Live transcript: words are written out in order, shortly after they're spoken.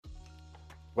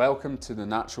Welcome to the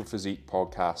Natural Physique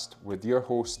podcast with your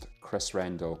host, Chris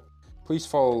Rendell. Please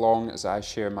follow along as I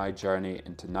share my journey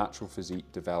into natural physique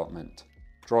development.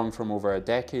 Drawing from over a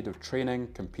decade of training,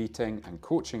 competing, and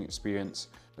coaching experience,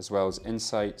 as well as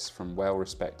insights from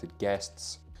well-respected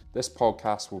guests, this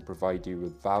podcast will provide you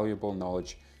with valuable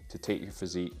knowledge to take your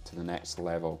physique to the next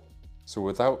level. So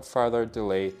without further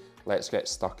delay, let's get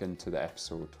stuck into the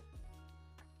episode.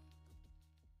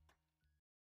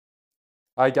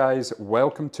 Hi guys,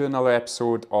 welcome to another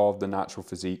episode of the Natural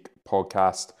Physique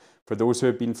podcast. For those who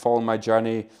have been following my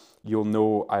journey, you'll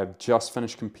know I've just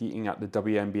finished competing at the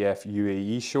WNBF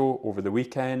UAE show over the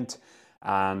weekend,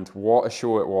 and what a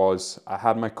show it was. I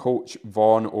had my coach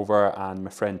Vaughn over and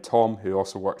my friend Tom, who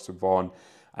also works with Vaughn,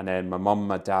 and then my mum,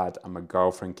 my dad and my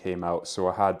girlfriend came out, so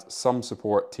I had some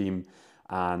support team,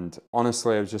 and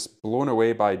honestly I was just blown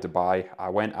away by Dubai. I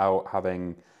went out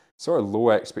having sort of low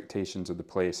expectations of the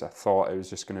place. I thought it was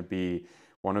just going to be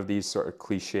one of these sort of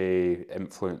cliche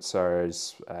influencer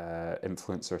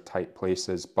type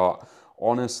places. But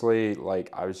honestly, like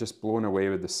I was just blown away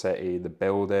with the city, the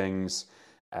buildings,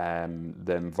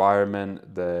 the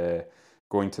environment, the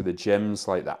going to the gyms,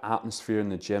 like the atmosphere in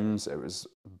the gyms. It was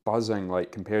buzzing,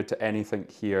 like compared to anything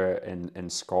here in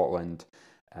Scotland.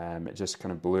 It just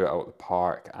kind of blew it out of the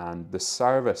park, and the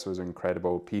service was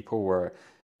incredible. People were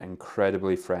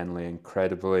incredibly friendly,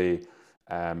 incredibly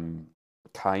kind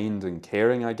and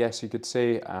caring, I guess you could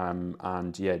say.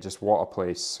 And yeah, just what a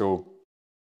place. So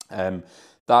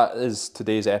that is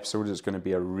today's episode. It's going to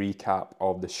be a recap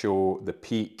of the show, the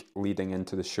peak leading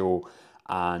into the show,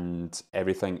 and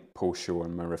everything post-show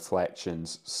and my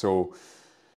reflections. So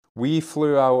we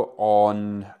flew out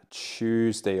on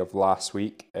Tuesday of last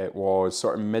week. It was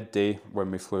sort of midday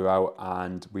when we flew out,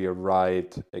 and we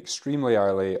arrived extremely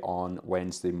early on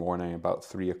Wednesday morning, about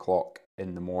 3 o'clock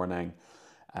in the morning.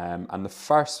 And the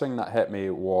first thing that hit me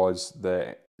was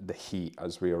the heat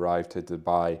as we arrived to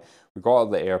Dubai. We got out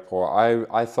of the airport.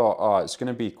 I thought, oh, it's going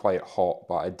to be quite hot,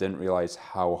 but I didn't realize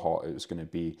how hot it was going to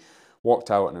be.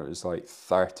 Walked out and it was like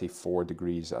 34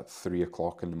 degrees at 3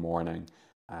 o'clock in the morning.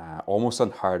 Almost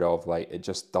unheard of. Like it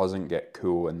just doesn't get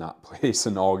cool in that place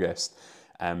in August.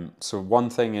 So one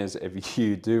thing is, if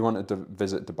you do want to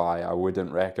visit Dubai, I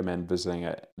wouldn't recommend visiting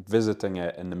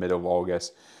it in the middle of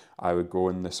August. I would go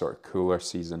in the sort of cooler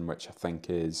season, which I think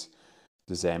is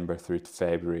December through to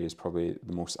February is probably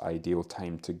the most ideal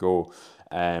time to go.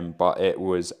 But it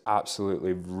was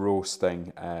absolutely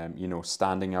roasting,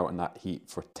 standing out in that heat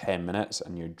for 10 minutes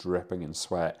and you're dripping in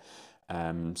sweat.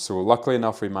 So luckily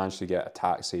enough, we managed to get a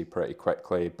taxi pretty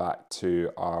quickly back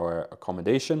to our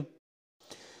accommodation.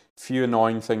 Few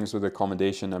annoying things with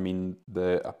accommodation. I mean,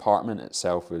 the apartment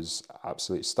itself was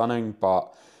absolutely stunning,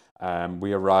 but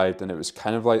we arrived and it was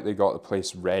kind of like they got the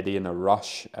place ready in a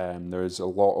rush. There was a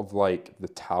lot of like the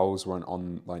towels weren't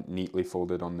on like neatly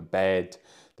folded on the bed.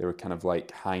 They were kind of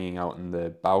like hanging out in the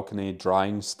balcony,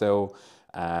 drying still.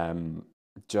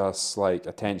 Just like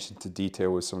attention to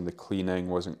detail with some of the cleaning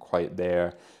wasn't quite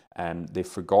there. They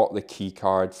forgot the key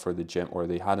card for the gym, or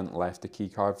they hadn't left the key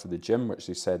card for the gym, which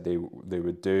they said they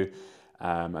would do.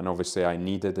 And obviously, I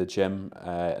needed the gym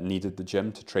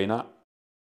to train at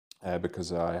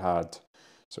because I had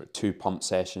sort of 2 pump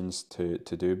sessions to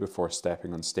do before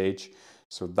stepping on stage.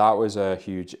 So that was a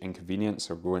huge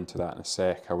inconvenience. I'll go into that in a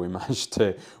sec, how we managed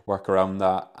to work around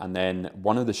that. And then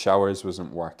one of the showers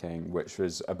wasn't working, which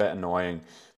was a bit annoying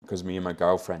because me and my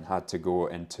girlfriend had to go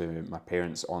into my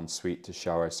parents' ensuite to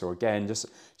shower. So again, just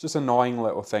annoying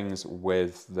little things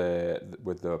with the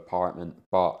apartment.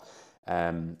 But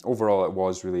overall, it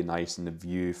was really nice, and the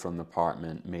view from the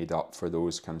apartment made up for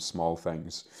those kind of small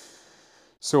things.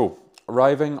 So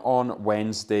arriving on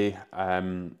Wednesday,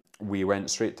 we went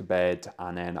straight to bed,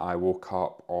 and then I woke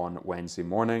up on Wednesday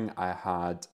morning. I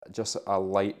had just a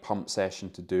light pump session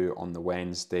to do on the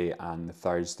Wednesday and the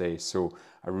Thursday, so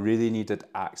I really needed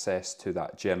access to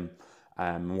that gym.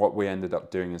 What we ended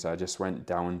up doing is I just went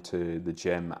down to the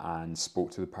gym and spoke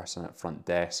to the person at front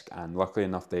desk, and luckily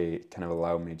enough they kind of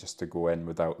allowed me just to go in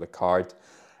without the card.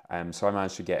 So I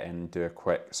managed to get in, do a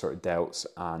quick sort of delts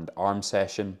and arm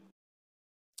session,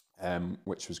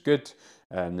 which was good.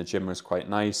 The gym was quite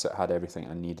nice. It had everything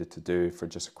I needed to do for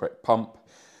just a quick pump.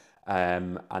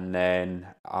 And then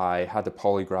I had a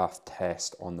polygraph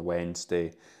test on the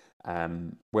Wednesday,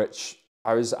 which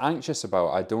I was anxious about.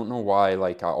 I don't know why,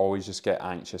 like I always just get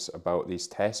anxious about these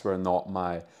tests where not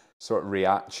my sort of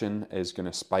reaction is going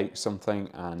to spike something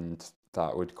and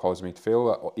that would cause me to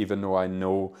fail, even though I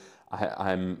know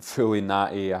I'm fully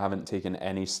natty. I haven't taken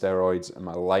any steroids in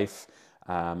my life.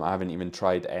 I haven't even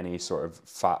tried any sort of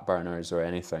fat burners or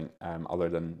anything other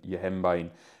than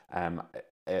yohimbine.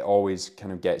 it always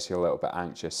kind of gets you a little bit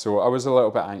anxious. So I was a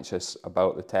little bit anxious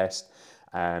about the test,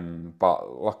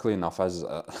 but luckily enough, as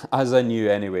I knew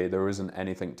anyway, there wasn't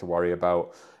anything to worry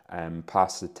about.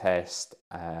 Passed the test,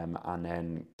 and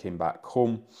then came back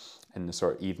home in the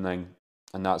sort of evening,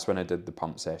 and that's when I did the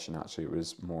pump session. Actually, it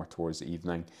was more towards the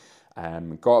evening.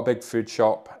 Got a big food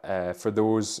shop. For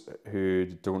those who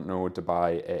don't know,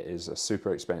 Dubai, it is a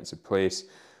super expensive place.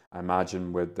 I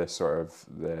imagine with the sort of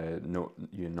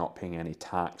you're not paying any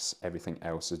tax, everything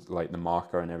else is like the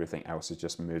marker and everything else has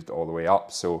just moved all the way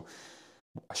up. So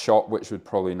a shop which would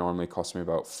probably normally cost me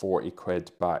about 40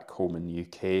 quid back home in the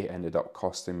UK ended up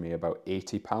costing me about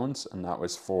 £80, and that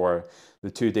was for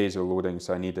the 2 days of loading.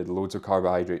 So I needed loads of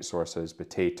carbohydrate sources,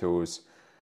 potatoes,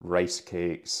 rice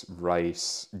cakes,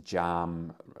 rice,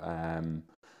 jam,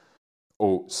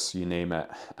 oats, you name it.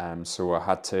 So I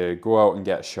had to go out and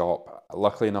get a shop.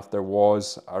 Luckily enough, there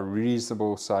was a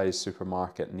reasonable sized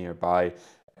supermarket nearby.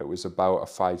 It was about a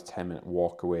 5-10 minute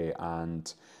walk away,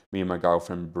 and me and my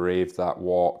girlfriend braved that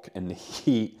walk in the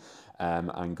heat,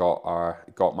 and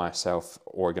got myself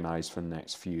organized for the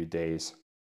next few days.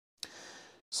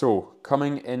 So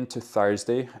coming into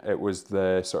Thursday, it was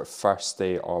the sort of first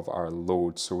day of our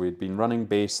load. So we'd been running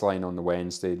baseline on the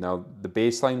Wednesday. Now the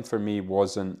baseline for me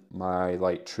wasn't my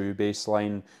like true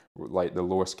baseline, like the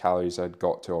lowest calories I'd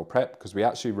got to all prep, because we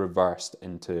actually reversed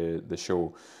into the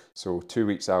show. So 2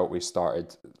 weeks out, we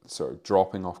started sort of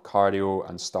dropping off cardio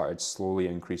and started slowly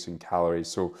increasing calories.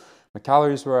 So my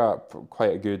calories were at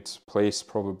quite a good place,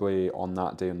 probably on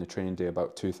that day, on the training day,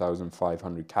 about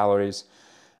 2,500 calories.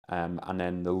 And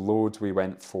then the load we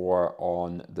went for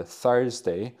on the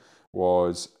Thursday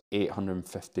was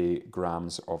 850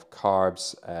 grams of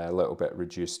carbs, a little bit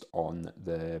reduced on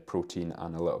the protein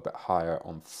and a little bit higher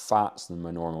on fats than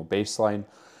my normal baseline.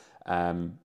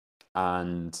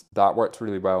 And that worked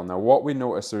really well. Now, what we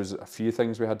noticed, there's a few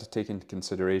things we had to take into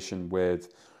consideration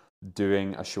with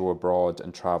doing a show abroad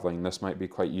and traveling. This might be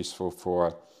quite useful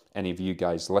for any of you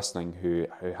guys listening who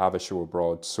have a show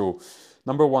abroad. So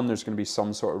number one, there's going to be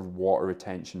some sort of water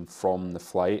retention from the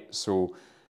flight. So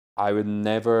I would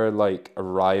never like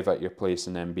arrive at your place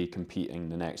and then be competing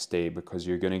the next day, because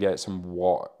you're going to get some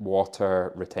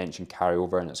water retention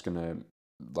carryover, and it's going to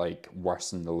like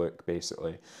worsen the look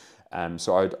basically.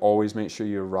 So I'd always make sure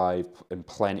you arrive in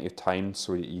plenty of time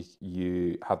so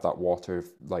you have that water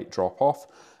like drop off.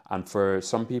 And for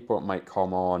some people, it might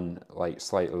come on like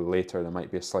slightly later. There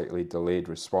might be a slightly delayed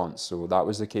response. So that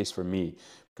was the case for me,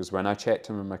 because when I checked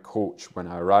in with my coach when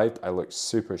I arrived, I looked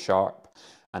super sharp.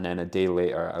 And then a day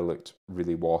later, I looked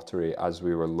really watery as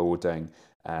we were loading.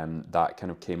 That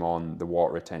kind of came on, the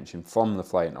water retention from the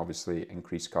flight, and obviously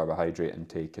increased carbohydrate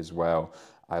intake as well.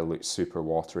 I looked super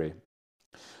watery.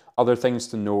 Other things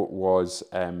to note was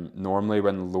normally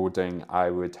when loading, I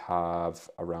would have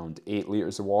around 8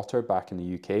 litres of water back in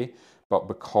the UK, but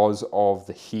because of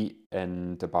the heat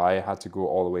in Dubai, I had to go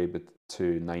all the way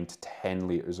to 9 to 10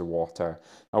 litres of water.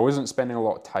 I wasn't spending a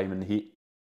lot of time in the heat,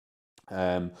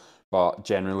 but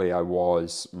generally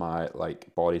my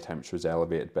like body temperature was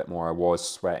elevated a bit more. I was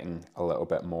sweating a little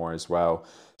bit more as well.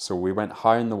 So we went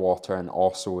higher in the water, and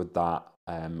also with that,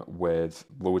 with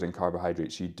loading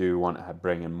carbohydrates, you do want to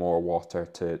bring in more water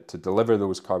to deliver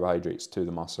those carbohydrates to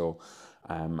the muscle.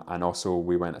 And also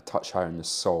we went a touch higher in the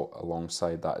salt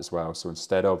alongside that as well. So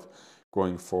instead of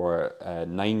going for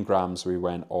 9 grams, we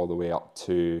went all the way up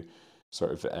to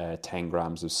sort of 10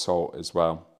 grams of salt as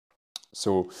well.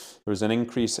 So there was an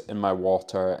increase in my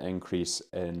water, 10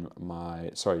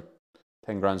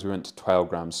 grams, we went to 12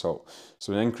 grams salt.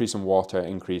 So an increase in water,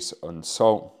 increase on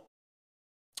salt.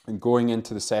 And going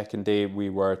into the second day, we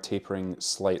were tapering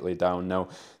slightly down. Now,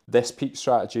 this peak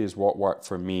strategy is what worked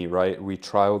for me, right? We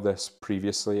trialed this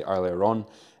previously earlier on,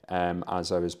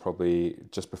 as I was probably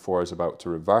just before I was about to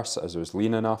reverse, as I was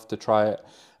lean enough to try it.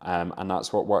 And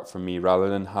that's what worked for me, rather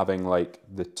than having like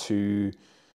the two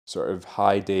sort of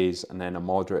high days and then a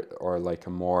moderate, or like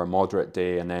a more moderate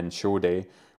day and then show day.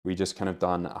 We just kind of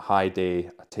done a high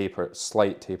day,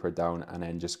 slight taper down, and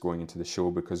then just going into the show,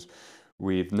 because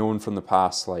we've known from the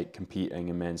past, like competing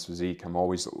in men's physique, I'm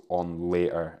always on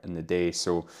later in the day.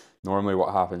 So normally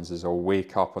what happens is I'll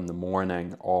wake up on the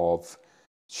morning of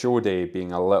show day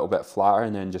being a little bit flatter,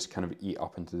 and then just kind of eat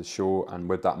up into the show. And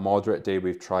with that moderate day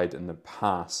we've tried in the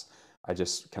past, I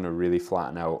just kind of really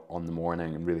flatten out on the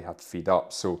morning and really had to feed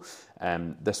up. So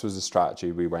this was the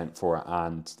strategy we went for,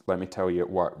 and let me tell you, it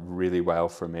worked really well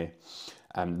for me.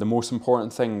 The most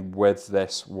important thing with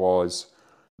this was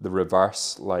the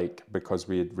reverse, like because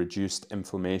we had reduced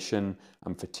inflammation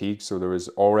and fatigue, so there was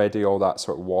already all that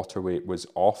sort of water weight was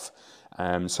off.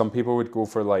 Some people would go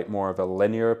for like more of a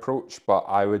linear approach, but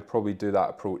I would probably do that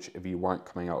approach if you weren't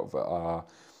coming out of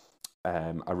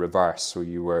a reverse. So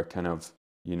you were kind of,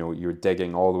 you know, you're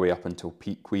digging all the way up until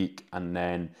peak week, and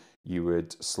then you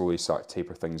would slowly start to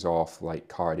taper things off, like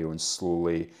cardio, and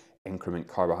slowly increment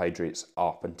carbohydrates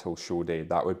up until show day.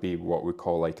 That would be what we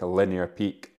call like a linear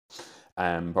peak.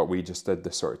 But we just did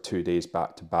the sort of 2 days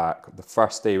back to back. The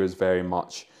first day was very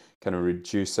much kind of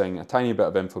reducing a tiny bit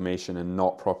of inflammation and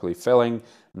not properly filling.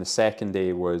 And the second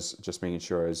day was just making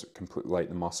sure is completely, like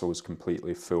the muscle was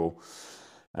completely full.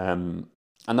 And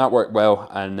that worked well.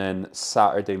 And then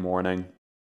Saturday morning,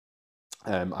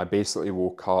 I basically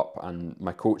woke up and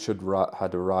my coach had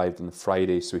arrived on the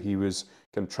Friday, so he was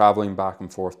kind of traveling back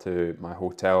and forth to my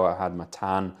hotel. I had my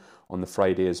tan on the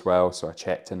Friday as well, so I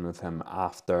checked in with him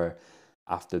after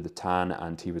the tan,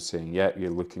 and he was saying, "Yeah, you're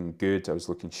looking good." I was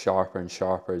looking sharper and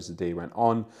sharper as the day went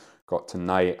on. Got to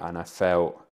night, and I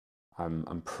felt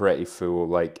I'm pretty full.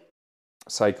 Like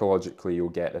psychologically, you'll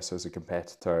get this as a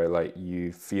competitor. Like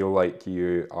you feel like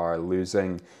you are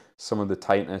losing some of the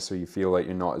tightness, or you feel like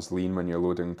you're not as lean when you're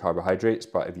loading carbohydrates,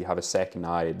 but if you have a second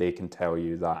eye, they can tell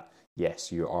you that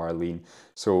yes, you are lean.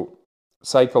 So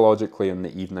psychologically, in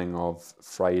the evening of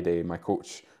Friday, my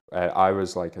coach, I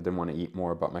was like, I didn't want to eat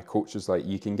more, but my coach was like,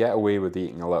 you can get away with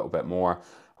eating a little bit more,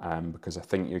 because I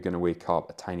think you're going to wake up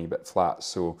a tiny bit flat.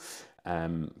 So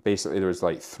basically there was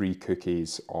like 3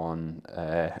 cookies on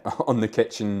on the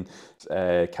kitchen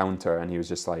counter, and he was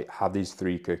just like, have these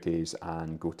 3 cookies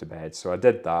and go to bed. So I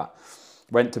did that,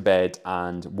 went to bed,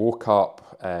 and woke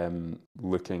up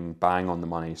looking bang on the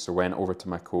money. So went over to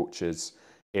my coach's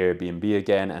Airbnb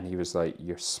again, and he was like,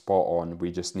 you're spot on,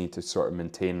 we just need to sort of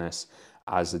maintain this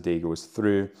as the day goes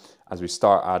through. As we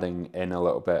start adding in a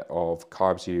little bit of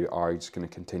carbs, you are just going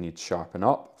to continue to sharpen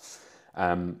up.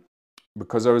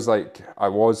 Because I was like, I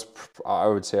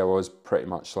would say I was pretty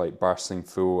much like bursting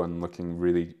full and looking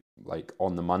really like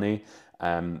on the money.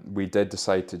 We did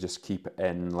decide to just keep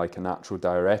in like a natural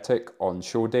diuretic on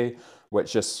show day,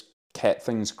 which just kept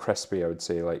things crispy, I would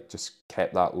say, like just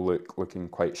kept that looking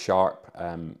quite sharp,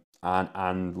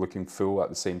 and looking full at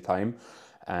the same time.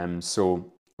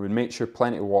 So we'd make sure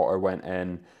plenty of water went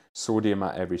in, sodium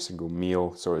at every single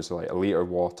meal. So it's like a litre of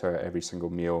water every single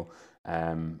meal.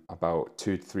 About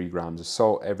 2 to 3 grams of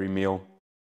salt every meal,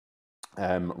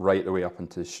 right the way up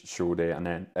until show day, and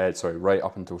then right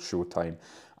up until show time.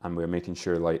 And we're making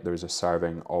sure like there's a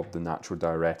serving of the natural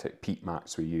diuretic Peak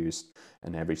Max we used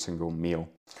in every single meal.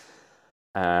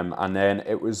 And then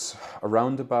it was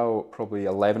around about probably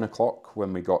 11 o'clock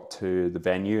when we got to the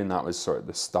venue, and that was sort of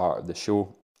the start of the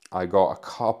show. I got a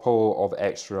couple of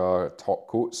extra top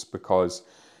coats because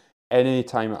any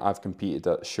time I've competed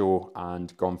at the show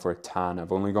and gone for a tan,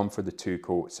 I've only gone for the 2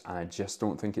 coats, and I just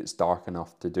don't think it's dark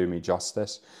enough to do me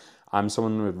justice. I'm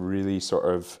someone with really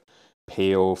sort of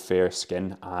pale, fair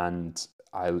skin, and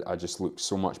I just look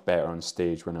so much better on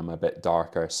stage when I'm a bit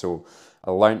darker. So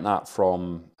I learned that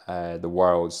from the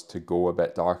Worlds to go a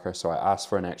bit darker. So I asked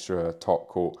for an extra top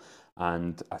coat,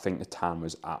 and I think the tan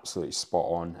was absolutely spot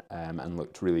on, and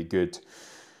looked really good.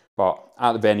 But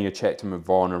at the venue, I checked in with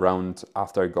Vaughn around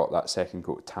after I got that second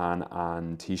coat of tan,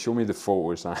 and he showed me the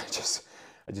photos, and I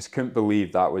just couldn't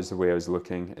believe that was the way I was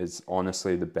looking. It's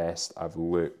honestly the best I've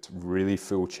looked. Really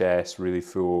full chest, really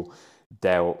full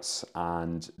delts,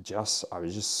 and I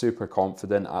was just super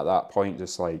confident at that point,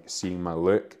 just like seeing my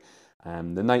look.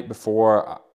 The night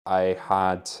before, I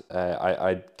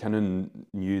kind of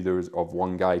knew there was of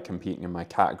one guy competing in my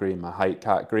category, in my height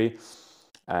category.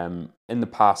 In the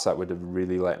past, that would have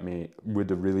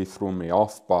really thrown me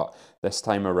off, but this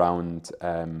time around,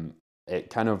 it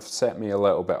kind of set me a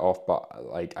little bit off. But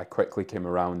like I quickly came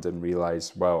around and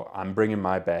realized, well, I'm bringing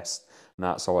my best, and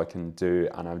that's all I can do.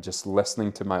 And I'm just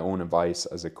listening to my own advice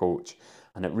as a coach,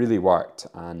 and it really worked.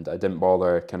 And I didn't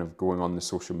bother kind of going on the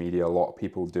social media. A lot of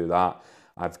people do that.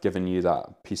 I've given you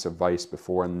that piece of advice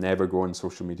before, and never go on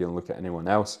social media and look at anyone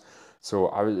else. So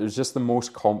it was just the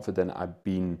most confident I've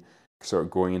been sort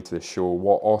of going into the show.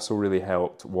 What also really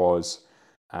helped was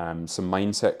some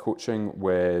mindset coaching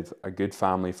with a good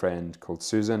family friend called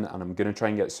Susan, and I'm going to try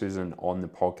and get Susan on the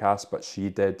podcast, but she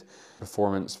did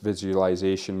performance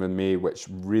visualization with me, which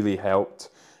really helped.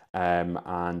 And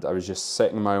I was just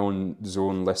sitting in my own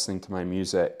zone listening to my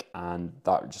music, and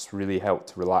that just really helped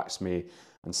to relax me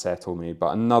and settle me.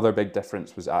 But another big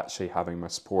difference was actually having my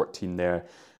support team there,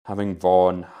 having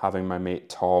Vaughn, having my mate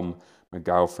Tom, my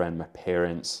girlfriend, my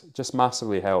parents, just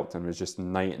massively helped, and was just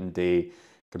night and day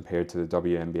compared to the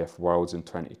WNBF Worlds in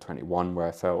 2021, where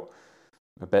I felt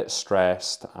a bit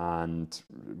stressed, and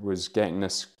was getting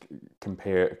this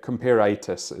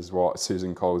comparitis is what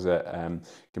Susan calls it,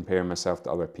 comparing myself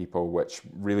to other people, which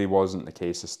really wasn't the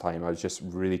case this time. I was just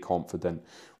really confident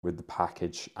with the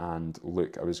package and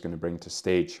look I was going to bring to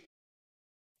stage.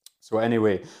 So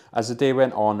anyway, as the day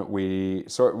went on, we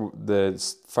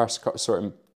the first sort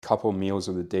of couple meals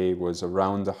of the day was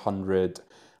around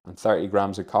 130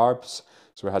 grams of carbs.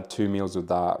 So we had 2 meals of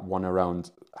that, one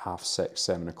around 6:30,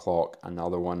 7 o'clock,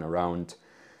 another one around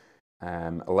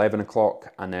 11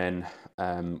 o'clock, and then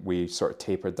we sort of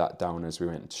tapered that down as we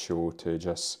went to show to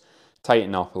just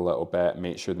tighten up a little bit,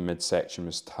 make sure the midsection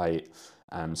was tight.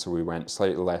 So we went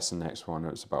slightly less than the next one.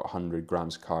 It was about 100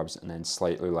 grams of carbs, and then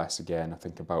slightly less again, I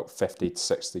think about 50 to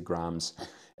 60 grams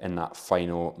in that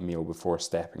final meal before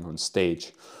stepping on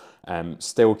stage.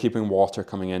 Still keeping water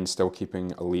coming in, still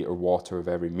keeping a litre of water with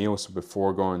every meal. So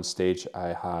before going on stage, I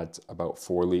had about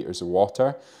 4 litres of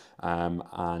water.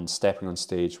 And stepping on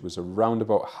stage was around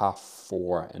about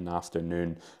 4:30 in the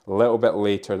afternoon, a little bit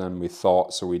later than we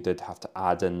thought, so we did have to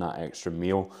add in that extra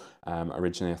meal.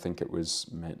 Originally, I think I was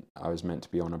meant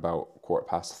to be on about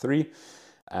 3:15.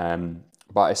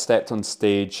 But I stepped on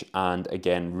stage, and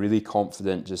again, really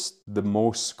confident, just the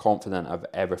most confident I've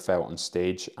ever felt on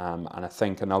stage. And I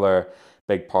think another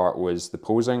big part was the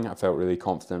posing. I felt really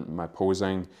confident in my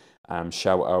posing.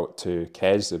 Shout out to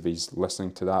Kez if he's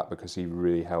listening to that, because he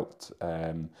really helped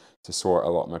to sort a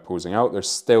lot of my posing out. There's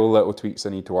still little tweaks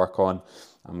I need to work on.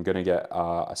 I'm going to get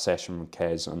a session with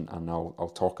Kez, and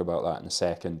I'll talk about that in a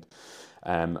second.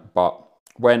 But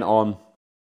went on.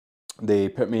 They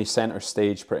put me center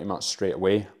stage pretty much straight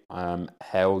away.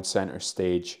 Held center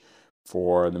stage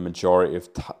for the majority of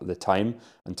the time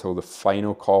until the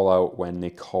final call out, when they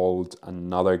called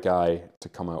another guy to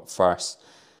come out first.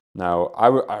 Now,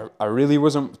 I really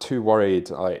wasn't too worried.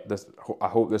 Like this, I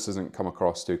hope this doesn't come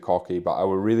across too cocky, but I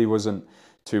really wasn't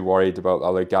too worried about the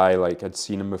other guy. Like, I'd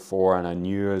seen him before, and I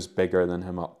knew I was bigger than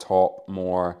him up top,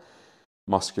 more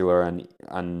muscular,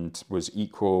 and was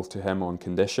equal to him on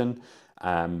condition.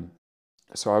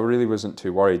 So I really wasn't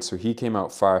too worried. So he came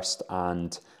out first,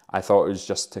 and I thought it was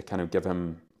just to kind of give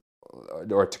him,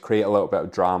 or to create a little bit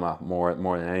of drama more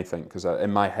than anything, because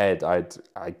in my head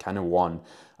I'd kind of won.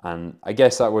 And I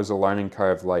guess that was a learning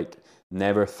curve. Like,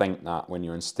 never think that when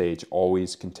you're on stage.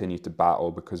 Always continue to battle,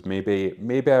 because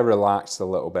maybe I relaxed a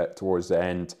little bit towards the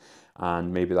end,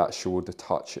 and maybe that showed the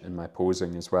touch in my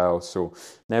posing as well. So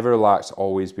never relax.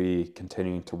 Always be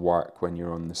continuing to work when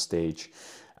you're on the stage.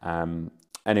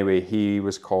 Anyway, he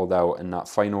was called out in that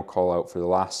final call out for the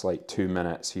last 2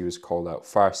 minutes. He was called out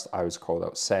first. I was called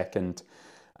out second.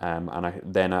 And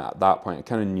then at that point, I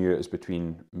kind of knew it was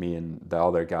between me and the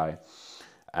other guy.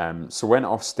 So went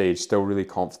off stage, still really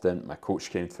confident. My coach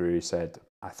came through, he said,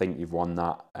 "I think you've won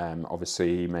that."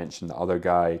 Obviously, he mentioned the other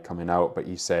guy coming out, but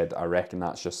he said, "I reckon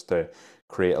that's just to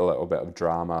create a little bit of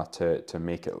drama to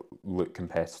make it look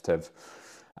competitive."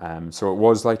 So it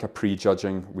was like a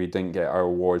pre-judging. We didn't get our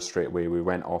awards straight away. We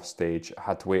went off stage. I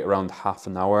had to wait around half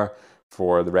an hour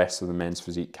for the rest of the men's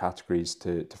physique categories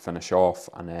to finish off,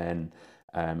 and then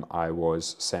I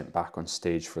was sent back on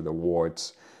stage for the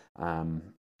awards.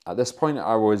 At this point,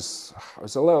 I was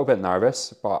a little bit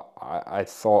nervous, but I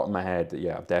thought in my head that,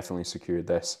 yeah, I've definitely secured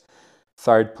this.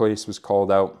 Third place was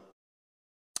called out,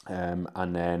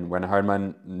 and then when I heard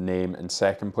my name in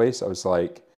second place, I was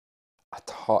like, I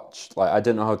touched, I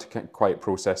didn't know how to quite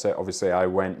process it. Obviously, I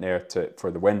went there for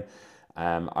the win.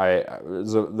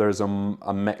 There's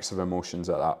a mix of emotions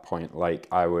at that point. Like,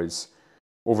 I was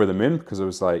over the moon, because I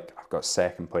was like, I've got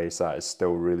second place. That is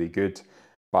still really good.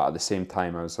 But at the same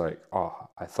time, I was like, oh,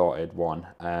 I thought I'd won.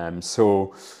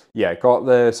 So yeah, got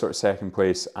the sort of second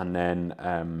place, and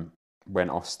then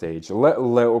went off stage a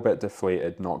little bit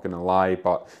deflated, not gonna lie.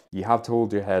 But you have to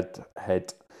hold your head.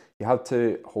 You have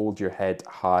to hold your head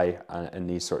high in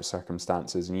these sort of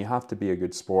circumstances, and you have to be a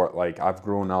good sport. Like, I've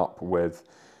grown up with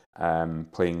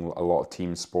playing a lot of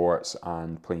team sports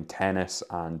and playing tennis,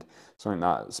 and something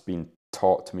that's been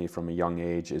taught to me from a young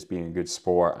age is being a good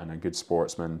sport and a good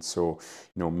sportsman. So,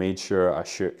 made sure I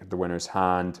shook the winner's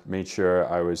hand, made sure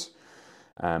I was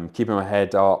keeping my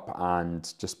head up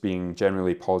and just being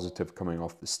generally positive coming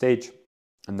off the stage,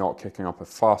 and not kicking up a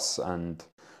fuss and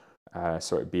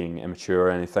sort of being immature or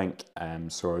anything.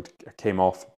 So I came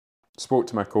off, spoke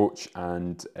to my coach,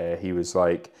 and he was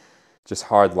like, just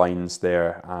hard lines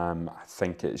there. I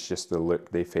think it's just the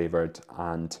look they favoured.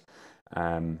 And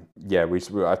yeah,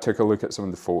 I took a look at some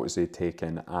of the photos they'd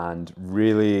taken, and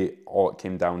really all it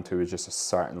came down to was just a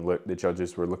certain look the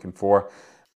judges were looking for.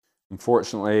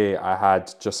 Unfortunately, I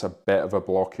had just a bit of a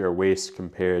blockier waist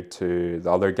compared to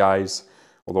the other guys.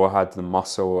 although I had the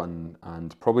muscle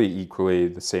and probably equally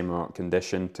the same amount of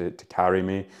condition to carry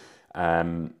me,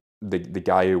 the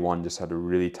guy who won just had a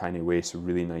really tiny waist, a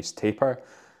really nice taper.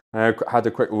 I had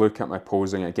a quick look at my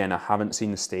posing. Again, I haven't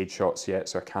seen the stage shots yet,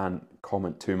 so I can't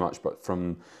comment too much, but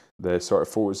from the sort of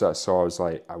photos that I saw, I was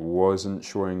like, I wasn't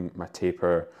showing my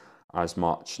taper as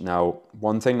much. Now,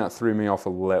 one thing that threw me off a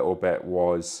little bit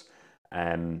was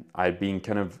I'd been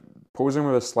kind of posing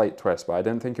with a slight twist, but I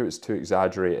didn't think it was too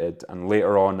exaggerated. And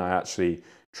later on, I actually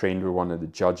trained with one of the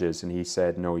judges, and he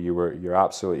said, "No, you're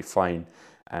absolutely fine."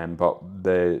 But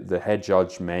the head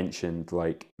judge mentioned,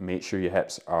 like, make sure your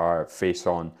hips are face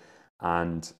on.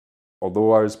 And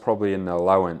although I was probably in the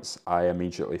allowance, I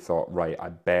immediately thought, right, I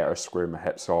better square my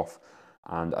hips off.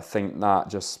 And I think that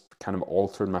just kind of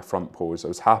altered my front pose. I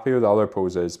was happy with the other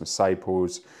poses. My side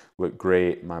pose looked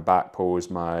great. My back pose,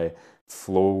 my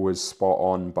flow was spot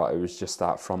on, but it was just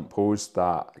that front pose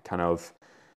that kind of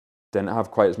didn't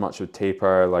have quite as much of a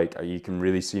taper. Like, you can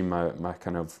really see my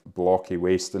kind of blocky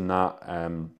waist in that.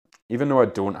 Even though I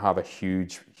don't have a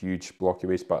huge blocky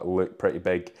waist, but it looked pretty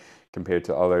big compared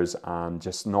to others, and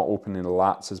just not opening the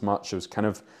lats as much. I was kind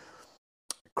of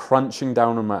crunching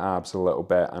down on my abs a little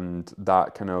bit, and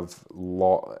that kind of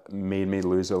made me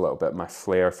lose a little bit of my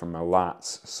flare from my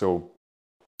lats. So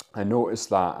I noticed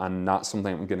that, and that's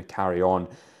something I'm going to carry on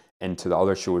into the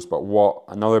other shows. But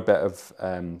another bit of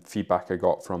feedback I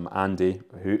got from Andy,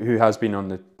 who has been on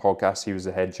the podcast, he was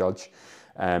the head judge.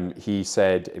 He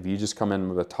said, if you just come in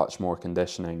with a touch more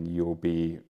conditioning, you'll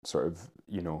be sort of,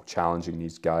 challenging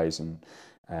these guys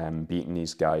and beating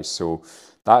these guys. So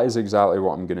that is exactly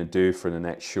what I'm going to do for the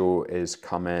next show, is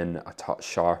come in a touch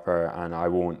sharper, and I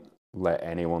won't let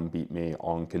anyone beat me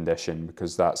on condition,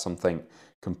 because that's something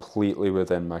completely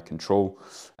within my control.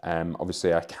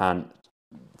 Obviously, I can't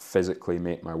physically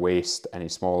make my waist any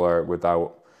smaller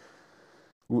without,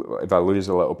 if I lose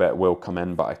a little bit, it will come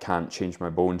in, but I can't change my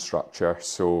bone structure.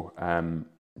 So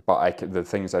but the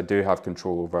things I do have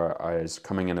control over is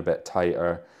coming in a bit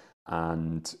tighter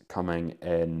and coming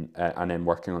in and then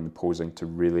working on the posing to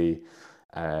really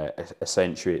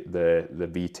accentuate the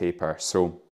V taper.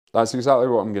 So that's exactly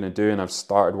what I'm going to do, and I've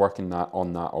started working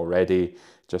on that already,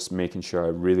 just making sure I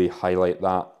really highlight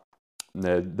that.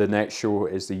 The next show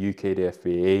is the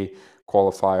UKDFBA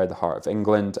qualifier, the Heart of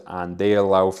England, and they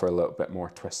allow for a little bit more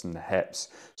twist in the hips.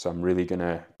 So I'm really going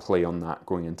to play on that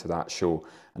going into that show.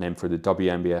 And then for the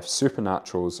WNBF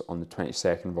Supernaturals on the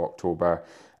 22nd of October,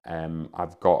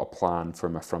 I've got a plan for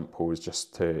my front pose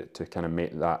just to kind of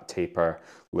make that taper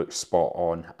look spot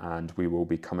on, and we will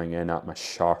be coming in at my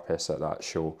sharpest at that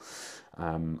show.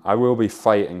 I will be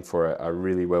fighting for it, I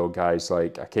really will, guys.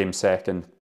 Like, I came second.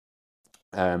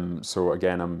 So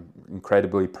again, I'm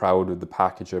incredibly proud of the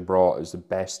package I brought. It was the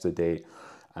best to date,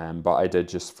 but I did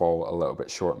just fall a little bit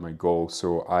short of my goal.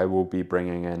 So I will be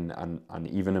bringing in an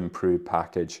even improved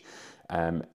package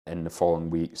in the following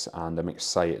weeks, and I'm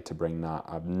excited to bring that.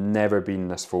 I've never been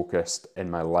this focused in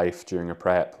my life during a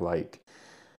prep. Like,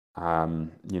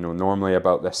 normally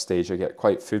about this stage I get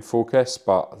quite food focused,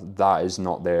 but that is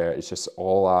not there. It's just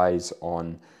all eyes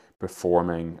on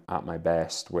performing at my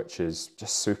best, which is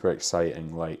just super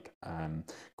exciting, like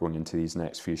going into these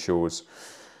next few shows.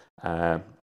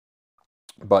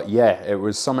 But yeah, it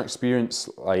was some experience.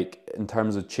 Like, in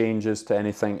terms of changes to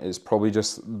anything, it's probably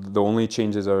just the only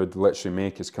changes I would literally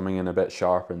make is coming in a bit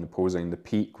sharper in the posing. The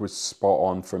peak was spot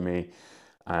on for me,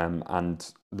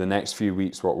 and the next few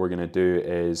weeks what we're going to do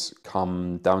is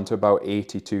come down to about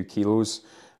 82 kilos.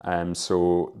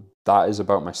 So that is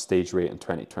about my stage weight in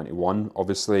 2021.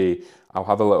 Obviously, I'll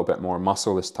have a little bit more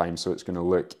muscle this time, so it's going to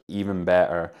look even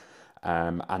better.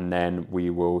 And then we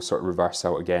will sort of reverse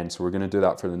out again. So we're going to do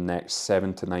that for the next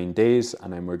 7 to 9 days,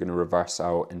 and then we're going to reverse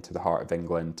out into the Heart of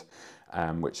England,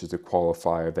 which is the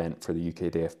qualifier event for the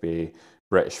UKDFBA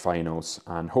British finals.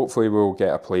 And hopefully we'll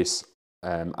get a place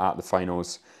at the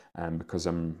finals, because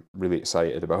I'm really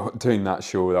excited about doing that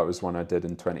show. That was one I did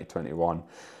in 2021.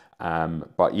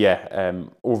 But yeah,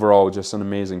 overall, just an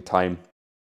amazing time.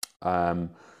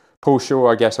 Post-show,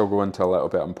 I guess I'll go into a little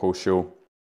bit on post-show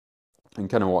and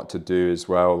kind of what to do as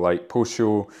well. Like,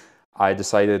 post-show, I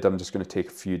decided I'm just going to take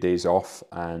a few days off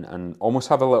and almost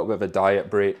have a little bit of a diet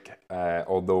break,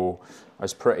 although I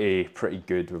was pretty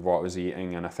good with what I was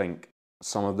eating, and I think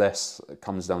some of this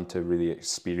comes down to really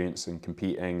experience and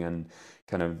competing and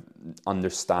kind of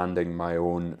understanding my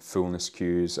own fullness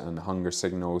cues and hunger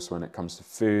signals when it comes to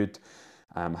food,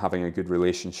 having a good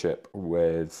relationship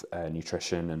with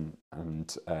nutrition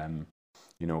and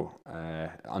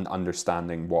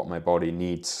understanding what my body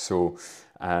needs. So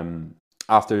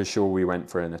after the show, we went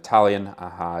for an Italian. I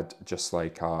had just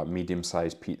like a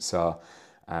medium-sized pizza,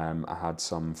 I had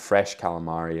some fresh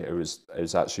calamari. It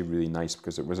was actually really nice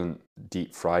because it wasn't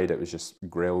deep fried. It was just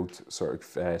grilled sort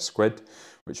of squid,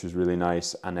 which was really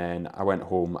nice. And then I went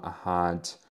home. I had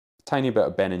a tiny bit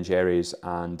of Ben and Jerry's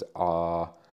and a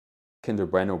Kinder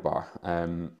Bueno bar.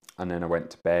 And then I went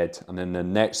to bed. And then the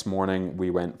next morning we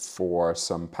went for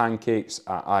some pancakes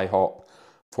at IHOP.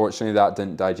 Fortunately, that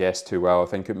didn't digest too well. I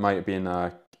think it might have been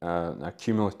a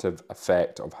cumulative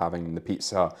effect of having the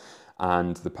pizza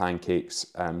and the pancakes.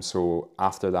 So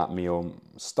after that meal,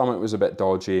 stomach was a bit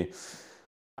dodgy.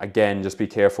 Again, just be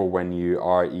careful when you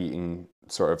are eating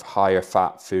sort of higher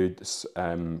fat foods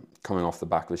coming off the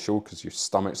back of the show, because your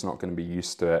stomach's not going to be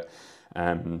used to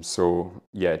it. So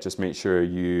yeah, just make sure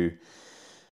you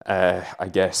I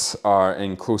guess are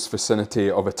in close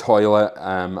vicinity of a toilet,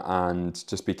 and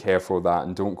just be careful of that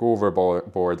and don't go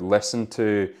overboard. Listen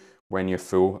to when you're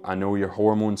full. I know your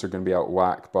hormones are going to be out of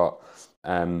whack, but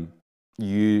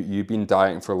you've been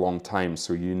dieting for a long time,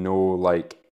 so you know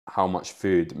like how much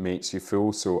food makes you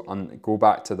full. So go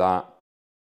back to that.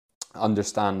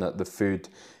 Understand that the food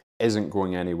isn't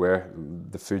going anywhere.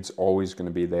 The food's always going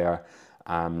to be there.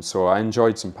 So I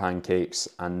enjoyed some pancakes,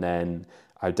 and then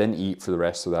I didn't eat for the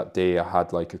rest of that day. I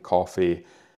had like a coffee,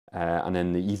 and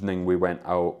in the evening we went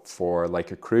out for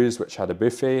like a cruise which had a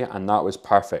buffet, and that was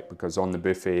perfect because on the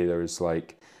buffet there was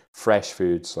like fresh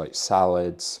foods like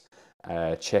salads,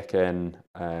 chicken,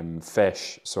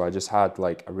 fish. So I just had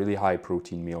like a really high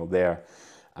protein meal there.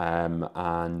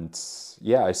 And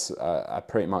yeah, I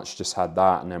pretty much just had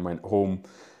that and then went home.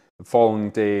 The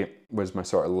following day was my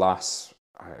sort of last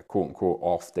quote unquote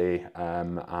off day,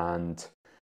 and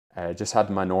just had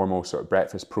my normal sort of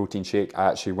breakfast protein shake. I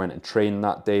actually went and trained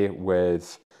that day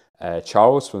with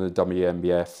Charles from the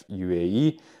WNBF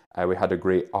UAE. We had a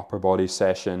great upper body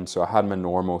session, so I had my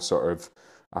normal sort of,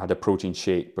 I had a protein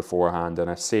shake beforehand, and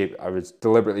I was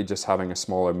deliberately just having a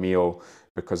smaller meal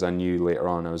because I knew later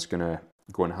on I was going to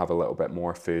go and have a little bit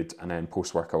more food, and then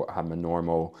post-workout I had my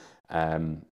normal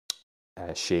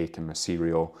shake and my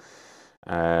cereal.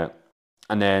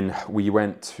 And then we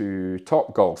went to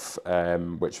Topgolf,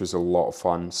 which was a lot of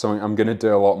fun. Something I'm going to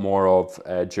do a lot more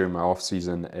of during my off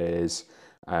season is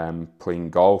playing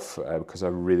golf, because I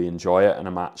really enjoy it and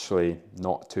I'm actually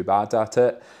not too bad at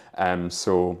it.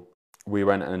 So we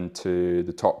went into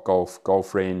the Topgolf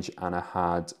golf range and I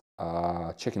had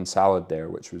a chicken salad there,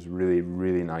 which was really,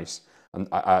 really nice. And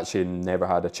I actually never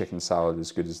had a chicken salad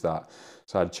as good as that.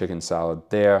 So I had chicken salad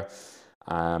there.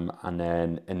 And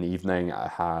then in the evening I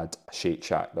had a Shake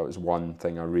Shack. That was one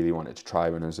thing I really wanted to try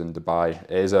when I was in Dubai.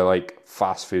 It is a like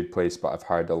fast food place, but I've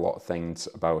heard a lot of things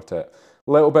about it.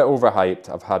 A little bit overhyped.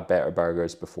 I've had better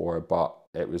burgers before, but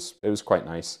it was quite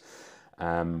nice.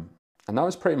 And that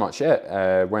was pretty much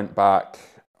it. Went back,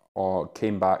 or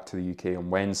came back to the UK on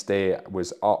Wednesday.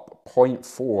 Was up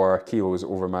 0.4 kilos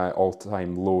over my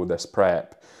all-time low this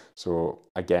prep. So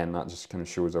again, that just kind of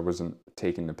shows I wasn't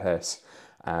taking the piss.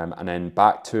 And then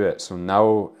back to it. So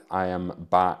now I am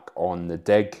back on the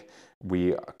dig.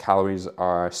 Calories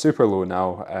are super low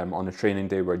now. On a training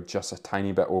day, we're just a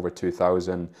tiny bit over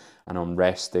 2,000, and on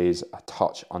rest days, a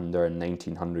touch under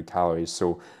 1,900 calories.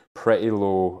 So pretty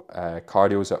low.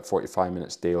 Cardio's at 45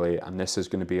 minutes daily, and this is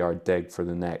going to be our dig for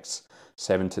the next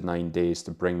 7 to 9 days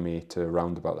to bring me to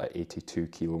around about that 82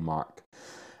 kilo mark.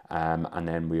 And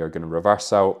then we are going to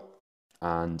reverse out.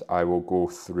 And I'm going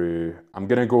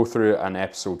to go through an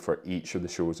episode for each of the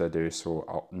shows I do.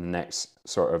 So the next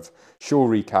sort of show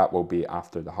recap will be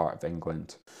after the Heart of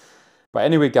England. But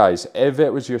anyway, guys, if it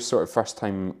was your sort of first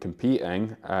time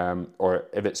competing, or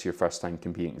if it's your first time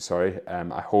competing,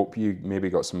 I hope you maybe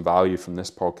got some value from this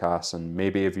podcast. And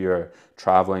maybe if you're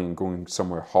traveling and going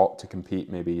somewhere hot to compete,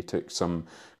 maybe you took some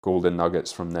golden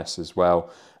nuggets from this as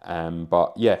well.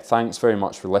 But yeah, thanks very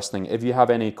much for listening. If you have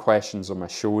any questions on my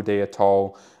show day at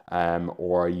all,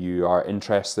 or you are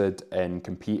interested in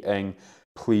competing,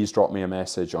 please drop me a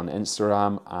message on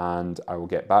Instagram and I will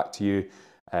get back to you.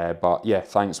 But yeah,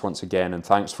 thanks once again, and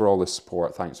thanks for all the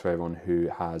support. Thanks for everyone who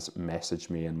has messaged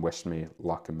me and wished me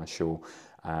luck in my show.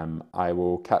 I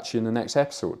will catch you in the next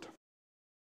episode.